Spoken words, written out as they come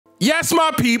Yes,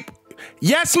 my people.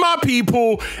 Yes, my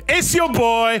people. It's your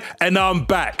boy, and I'm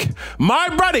back.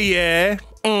 My brother, yeah.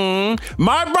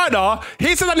 My brother,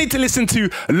 he said I need to listen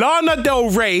to Lana Del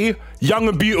Rey, Young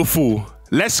and Beautiful.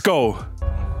 Let's go.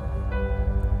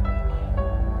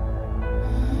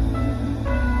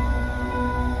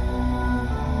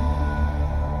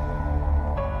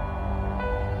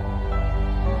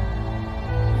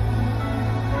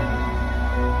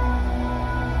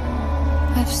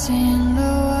 I've seen the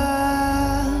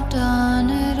world, done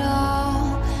it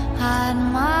all, had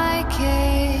my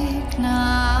cake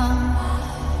now.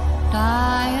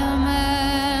 Diamonds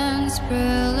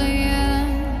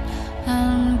brilliant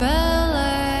and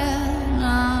Bel-Air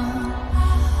now.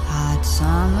 Hot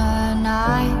summer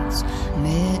nights,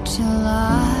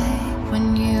 mid-July,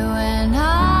 when you and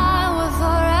I were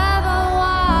forever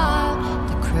wild.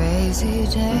 The crazy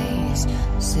days,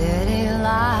 city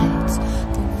lights,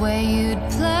 the way you'd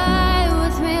play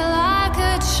with me like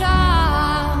a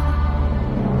child.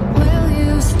 Will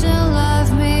you still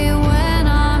love me when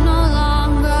I'm no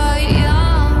longer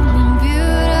young and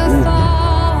beautiful?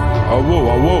 Oh, whoa,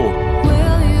 oh, whoa.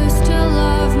 Will you still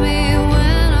love me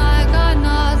when I got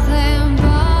nothing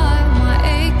but my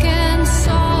aching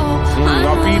soul?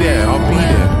 I'll be there, I'll be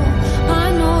there.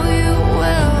 I know you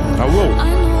will. I will. I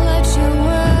know that you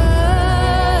will.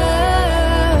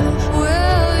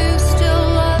 Will you still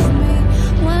love me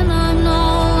when I'm no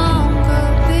longer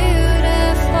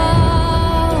beautiful?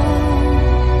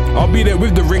 I'll be there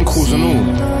with the wrinkles and all.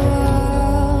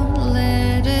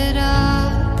 Lit it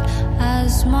up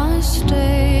as my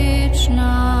stage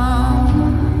now.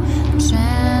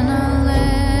 Channeling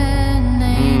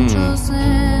angels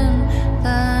in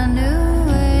the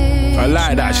new age. I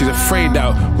like that. She's afraid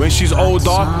that when she's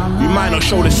older, we might not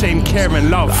show the same care and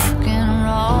love.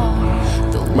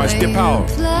 Might step out.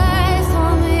 Play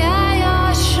for me at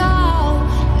your show,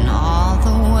 and all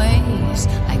the ways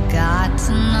I got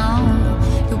to know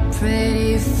your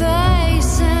pretty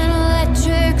face and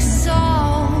electric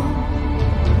soul.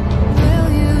 Will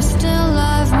you still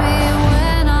love me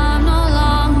when I'm no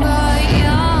longer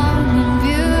young and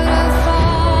beautiful?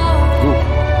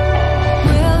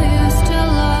 Will you still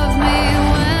love me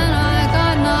when I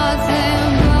got nothing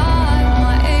but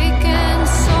my aching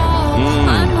soul?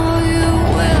 I know you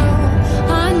will.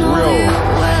 I know you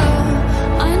will.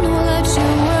 I know that you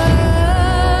will.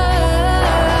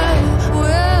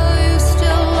 Will you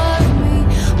still love me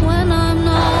when I'm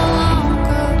no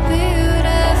longer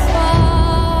beautiful?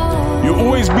 You'll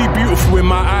always be beautiful in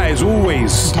my eyes,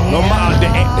 always. No matter the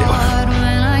Lord,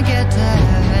 when I get to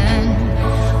heaven,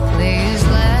 please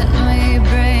let me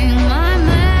bring my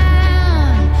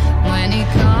man. When he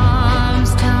comes,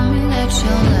 tell me that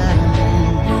you'll let him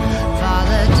in.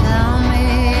 Father, tell me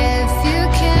if you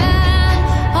can.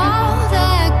 All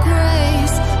that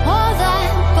grace, all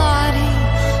that body,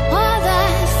 all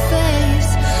that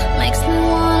face makes me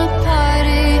wanna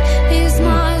party. He's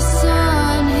my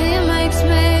sun, he makes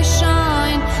me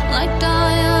shine like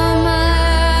diamonds.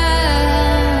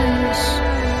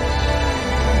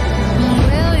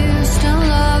 Will you still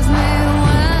love me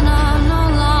when I'm no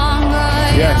longer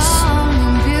Yes. young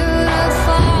and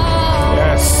beautiful?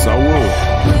 Yes, I will.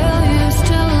 Will you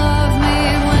still love me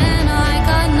when I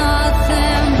got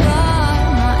nothing but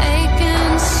my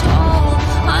aching soul?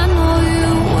 I know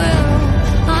you will.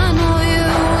 I know you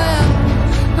will.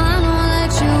 I know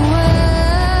that you will.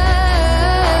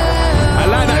 I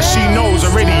like that she knows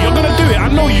already. You're gonna do it. I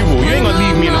know you will. You ain't gonna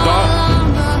leave me in the dark.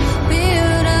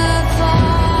 Beautiful.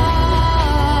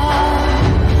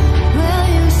 Will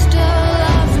you still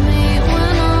love me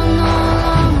when I'm no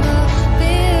longer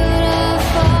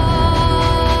beautiful?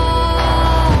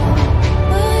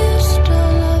 Will you still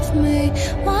love me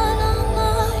when I'm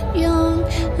not young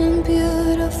and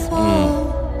beautiful?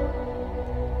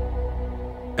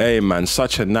 Hey man,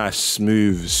 such a nice,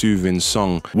 smooth, soothing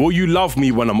song. Will you love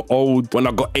me when I'm old, when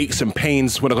I got aches and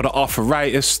pains, when I got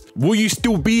arthritis? Will you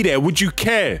still be there? Would you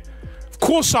care? Of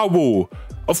course I will.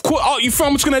 Of course. Oh, you think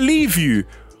I'm just gonna leave you?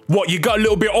 What, you got a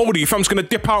little bit older, you think I'm just gonna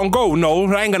dip out and go? No,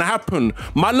 that ain't gonna happen.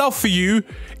 My love for you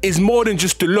is more than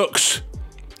just the looks.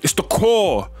 It's the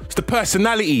core, it's the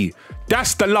personality.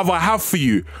 That's the love I have for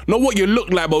you. Not what you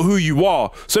look like, but who you are.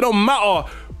 So it don't matter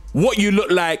what you look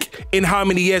like in how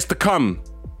many years to come.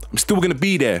 I'm still gonna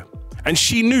be there. And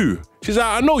she knew. She's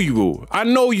like, I know you will. I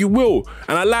know you will.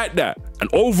 And I like that. And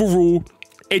overall,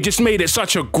 it just made it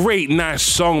such a great, nice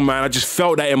song, man. I just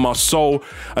felt that in my soul.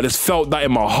 I just felt that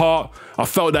in my heart. I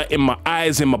felt that in my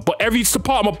eyes, in my body. Every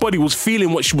part of my body was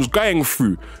feeling what she was going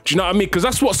through. Do you know what I mean? Because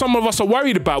that's what some of us are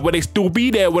worried about. Will they still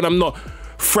be there when I'm not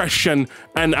fresh and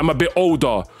I'm a bit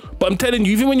older? But I'm telling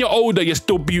you, even when you're older, you're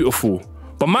still beautiful.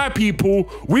 But my people,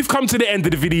 we've come to the end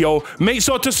of the video. Make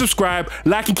sure to subscribe,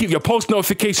 like, and keep your post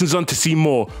notifications on to see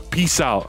more. Peace out.